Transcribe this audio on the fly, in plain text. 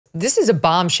this is a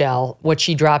bombshell, what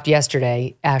she dropped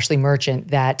yesterday, Ashley Merchant,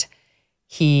 that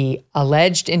he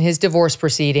alleged in his divorce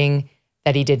proceeding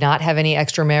that he did not have any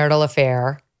extramarital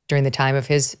affair during the time of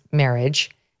his marriage,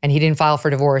 and he didn't file for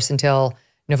divorce until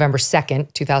November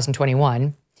 2nd,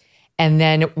 2021. And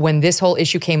then when this whole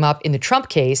issue came up in the Trump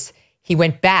case, he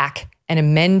went back and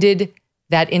amended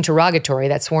that interrogatory,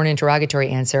 that sworn interrogatory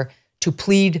answer, to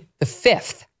plead the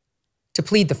fifth. To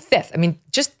plead the fifth. I mean,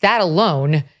 just that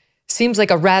alone seems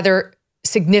like a rather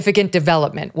significant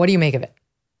development. What do you make of it?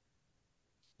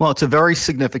 Well, it's a very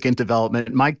significant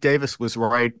development. Mike Davis was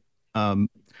right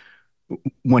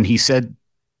when he said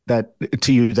that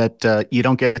to you that you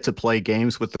don't get to play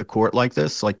games with the court like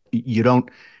this. Like, you don't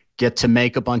get to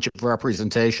make a bunch of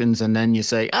representations and then you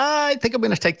say, I think I'm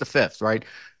going to take the fifth, right?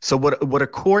 So what a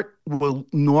court will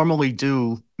normally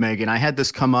do, Megyn, I had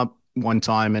this come up one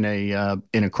time in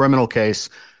a criminal case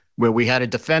where we had a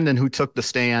defendant who took the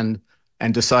stand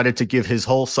and decided to give his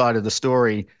whole side of the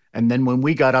story. And then when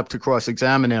we got up to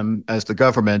cross-examine him as the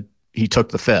government, he took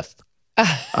the fifth.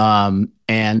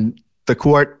 And the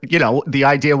court, the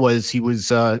idea was he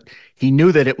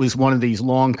knew that it was one of these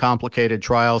long, complicated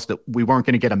trials that we weren't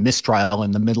going to get a mistrial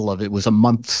in the middle of it. It was a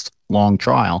months-long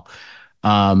trial.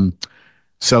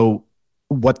 So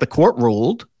what the court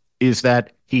ruled is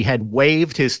that he had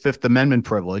waived his Fifth Amendment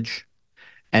privilege,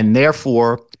 and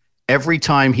therefore, every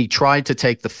time he tried to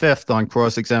take the fifth on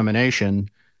cross-examination,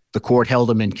 the court held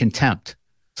him in contempt.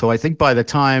 So I think by the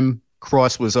time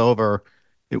cross was over,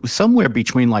 it was somewhere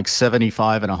between like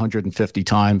 75 and 150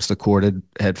 times the court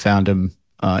had found him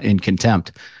in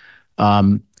contempt.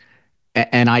 And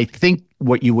I think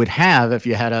what you would have if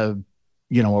you had a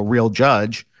real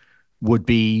judge would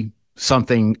be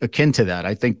something akin to that.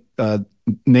 I think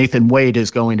Nathan Wade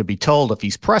is going to be told, if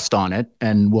he's pressed on it,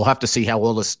 and we'll have to see how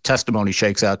all this testimony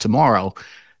shakes out tomorrow,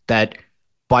 that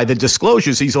by the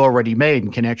disclosures he's already made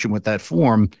in connection with that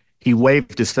form, he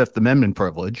waived his Fifth Amendment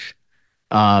privilege,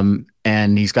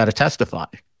 and he's got to testify.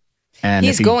 And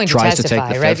he's going to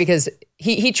testify, right? Because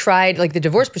he tried, like, the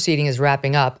divorce proceeding is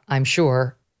wrapping up, I'm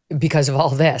sure, because of all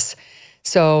this.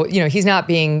 So, he's not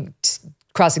being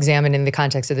cross-examined in the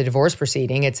context of the divorce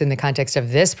proceeding. It's in the context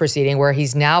of this proceeding where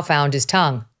he's now found his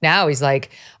tongue. Now he's like,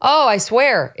 oh, I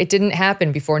swear it didn't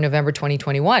happen before November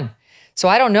 2021. So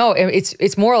I don't know.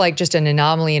 It's more like just an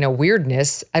anomaly and a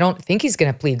weirdness. I don't think he's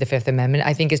going to plead the Fifth Amendment.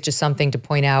 I think it's just something to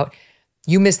point out.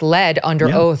 You misled under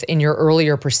oath in your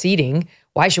earlier proceeding.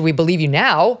 Why should we believe you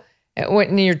now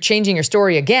when you're changing your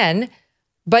story again?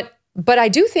 But I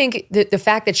do think that the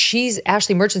fact that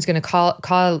Ashley Merchant's going to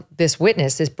call this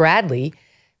witness, this Bradley,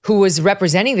 who was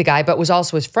representing the guy but was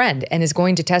also his friend and is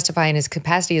going to testify in his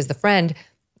capacity as the friend.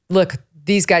 Look,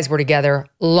 these guys were together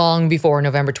long before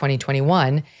November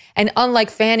 2021. And unlike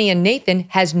Fani and Nathan,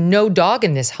 has no dog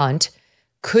in this hunt,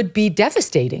 could be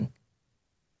devastating.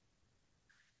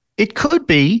 It could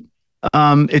be.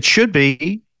 It should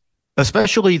be.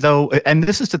 Especially though, and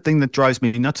this is the thing that drives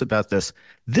me nuts about this.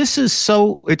 This is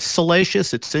it's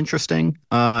salacious, it's interesting.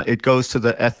 It goes to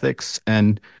the ethics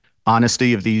and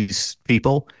honesty of these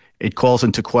people. It calls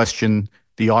into question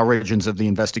the origins of the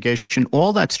investigation.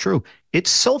 All that's true. It's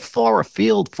so far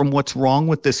afield from what's wrong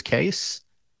with this case.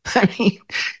 I mean,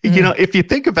 if you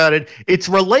think about it, it's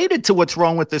related to what's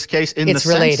wrong with this case in the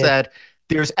sense that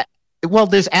there's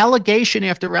allegation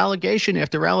after allegation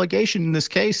after allegation in this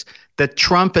case that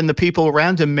Trump and the people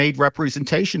around him made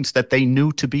representations that they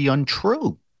knew to be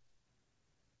untrue.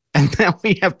 And now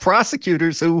we have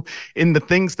prosecutors who, in the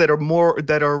things that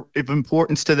are of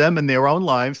importance to them in their own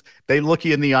lives, they look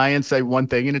you in the eye and say one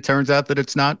thing, and it turns out that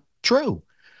it's not true.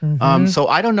 Mm-hmm. So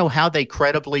I don't know how they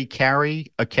credibly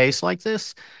carry a case like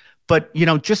this, but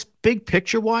just big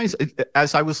picture wise,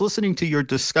 as I was listening to your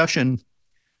discussion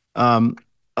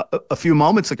a few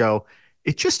moments ago,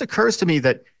 it just occurs to me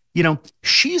that,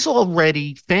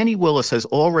 Fani Willis has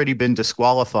already been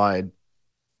disqualified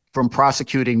from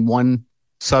prosecuting one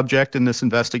subject in this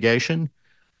investigation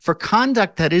for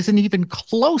conduct that isn't even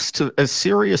close to as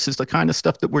serious as the kind of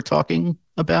stuff that we're talking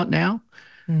about now.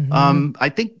 Mm-hmm. I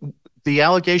think the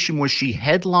allegation was she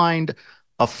headlined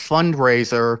a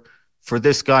fundraiser for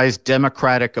this guy's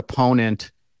Democratic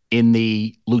opponent in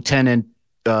the lieutenant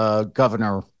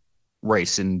governor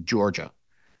race in Georgia.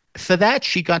 For that,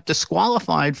 she got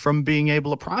disqualified from being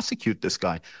able to prosecute this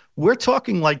guy. We're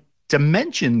talking like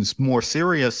dimensions more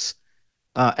serious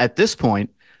at this point.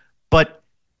 But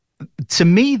to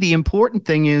me, the important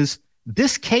thing is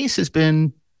this case has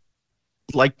been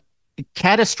like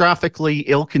catastrophically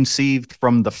ill-conceived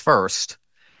from the first.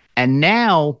 And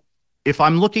now, if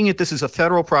I'm looking at this as a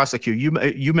federal prosecutor,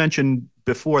 you mentioned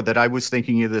before that I was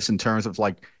thinking of this in terms of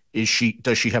like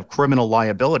does she have criminal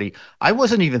liability? I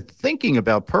wasn't even thinking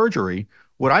about perjury.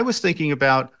 What I was thinking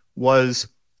about was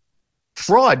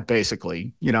fraud,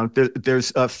 basically.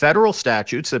 There's federal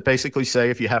statutes that basically say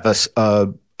if you have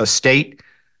a state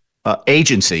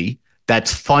agency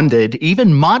that's funded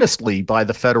even modestly by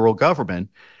the federal government,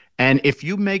 and if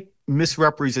you make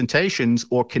misrepresentations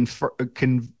or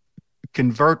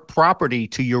convert property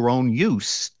to your own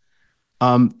use,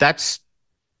 that's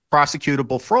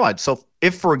prosecutable fraud. So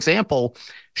if, for example,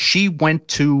 she went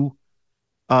to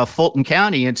Fulton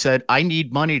County and said, I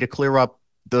need money to clear up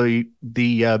the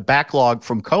backlog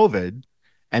from COVID,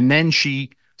 and then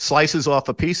she slices off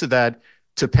a piece of that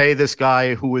to pay this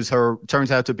guy who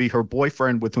turns out to be her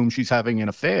boyfriend with whom she's having an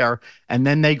affair, and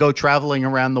then they go traveling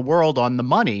around the world on the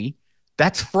money,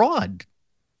 that's fraud.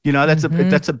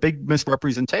 That's a big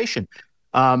misrepresentation.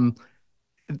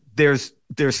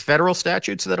 There's federal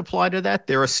statutes that apply to that.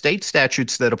 There are state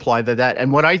statutes that apply to that.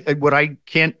 And what I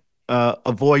can't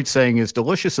avoid saying is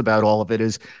delicious about all of it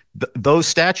is those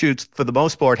statutes, for the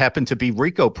most part, happen to be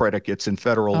RICO predicates in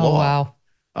federal law.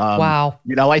 Wow.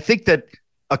 I think that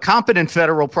a competent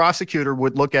federal prosecutor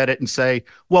would look at it and say,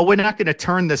 well, we're not going to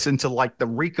turn this into like the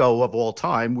RICO of all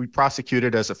time. We prosecute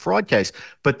it as a fraud case.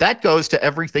 But that goes to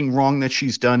everything wrong that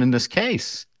she's done in this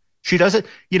case. She doesn't,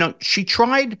 she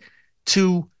tried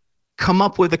to come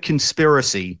up with a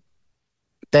conspiracy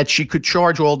that she could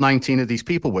charge all 19 of these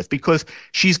people with, because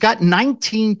she's got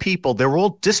 19 people. They're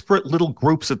all disparate little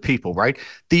groups of people, right?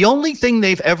 The only thing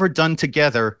they've ever done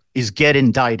together is get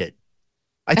indicted.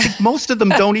 I think most of them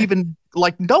don't even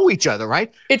know each other,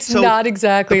 right? It's not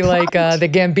exactly like the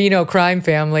Gambino crime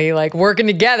family, working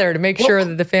together to make sure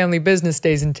that the family business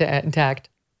stays intact.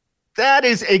 That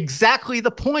is exactly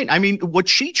the point. I mean, what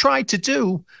she tried to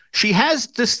do, she has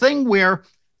this thing where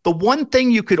the one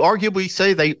thing you could arguably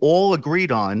say they all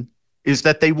agreed on is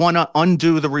that they want to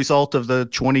undo the result of the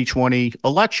 2020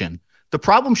 election. The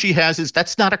problem she has is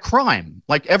that's not a crime.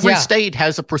 Every state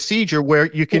has a procedure where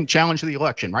you can challenge the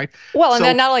election, right? Well, and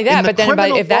then not only that, but then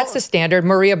if that's the standard,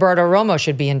 Maria Bartiromo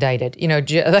should be indicted.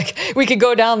 We could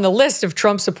go down the list of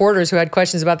Trump supporters who had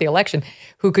questions about the election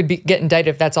who could get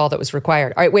indicted if that's all that was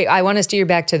required. All right, wait, I want to steer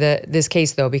back to this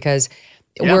case, though, because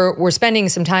we're spending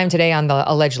some time today on the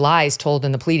alleged lies told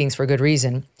in the pleadings for good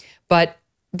reason. But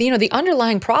the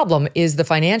underlying problem is the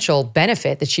financial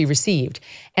benefit that she received.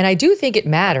 And I do think it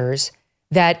matters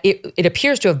that it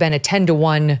appears to have been a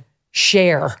 10-to-1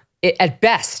 share at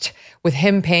best, with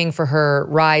him paying for her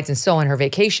rides and so on, her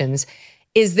vacations.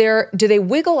 Do they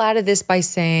wiggle out of this by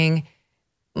saying,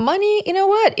 money, you know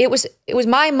what? It was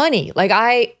my money.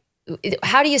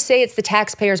 How do you say it's the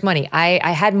taxpayer's money?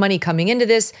 I had money coming into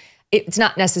this. It's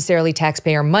not necessarily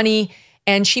taxpayer money.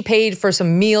 And she paid for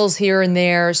some meals here and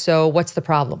there. So what's the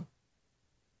problem?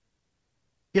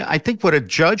 Yeah, I think what a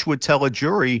judge would tell a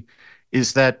jury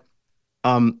is that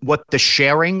what the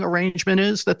sharing arrangement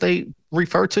is that they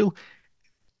refer to,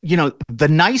 the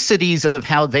niceties of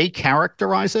how they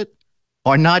characterize it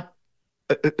are not,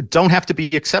 don't have to be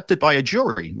accepted by a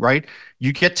jury, right?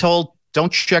 You get told,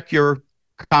 don't check your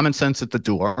common sense at the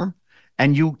door,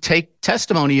 and you take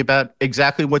testimony about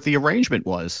exactly what the arrangement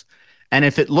was. And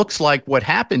if it looks like what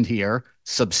happened here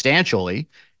substantially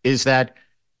is that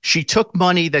she took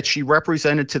money that she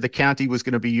represented to the county was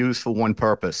going to be used for one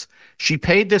purpose. She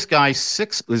paid this guy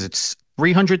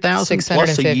 $300,000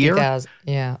 plus a year?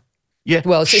 Yeah. Yeah.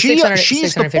 Well, she's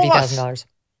 $650,000.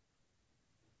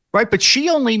 Right. But she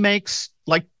only makes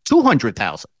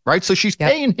 $200,000, right? So she's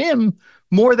paying him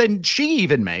more than she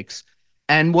even makes.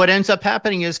 And what ends up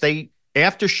happening is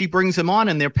after she brings him on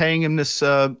and they're paying him this,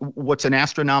 what's an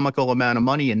astronomical amount of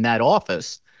money in that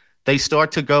office, they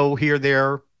start to go here,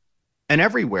 there, and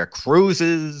everywhere.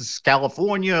 Cruises,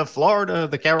 California, Florida,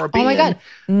 the Caribbean. Oh my God.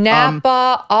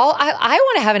 Napa. I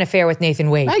want to have an affair with Nathan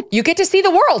Wade. Right. You get to see the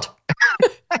world.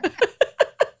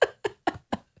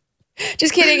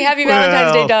 Just kidding. Happy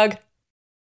Valentine's Day, Doug.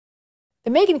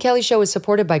 The Megyn Kelly Show is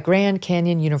supported by Grand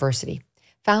Canyon University.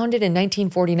 Founded in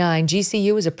 1949,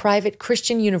 GCU is a private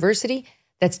Christian university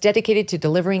that's dedicated to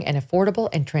delivering an affordable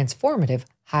and transformative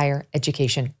higher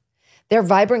education. Their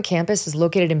vibrant campus is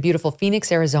located in beautiful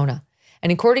Phoenix, Arizona.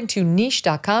 And according to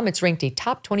niche.com, it's ranked a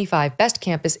top 25 best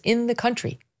campus in the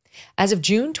country. As of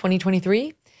June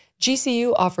 2023,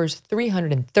 GCU offers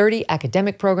 330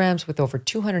 academic programs with over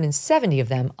 270 of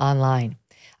them online,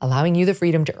 allowing you the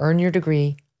freedom to earn your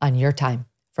degree on your time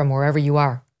from wherever you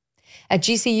are. At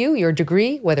GCU, your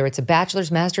degree, whether it's a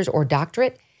bachelor's, master's, or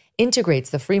doctorate,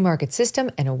 integrates the free market system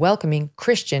and a welcoming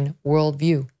Christian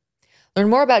worldview. Learn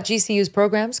more about GCU's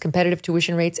programs, competitive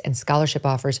tuition rates, and scholarship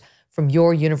offers from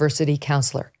your university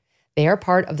counselor. They are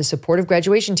part of the supportive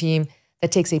graduation team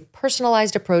that takes a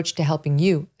personalized approach to helping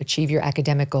you achieve your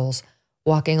academic goals,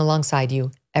 walking alongside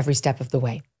you every step of the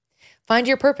way. Find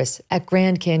your purpose at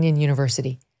Grand Canyon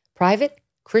University. Private,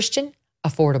 Christian,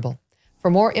 affordable. For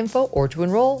more info or to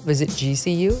enroll, visit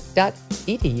gcu.edu.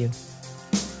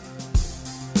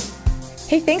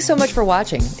 Hey, thanks so much for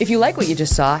watching. If you like what you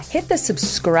just saw, hit the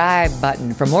subscribe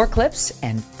button for more clips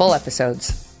and full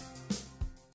episodes.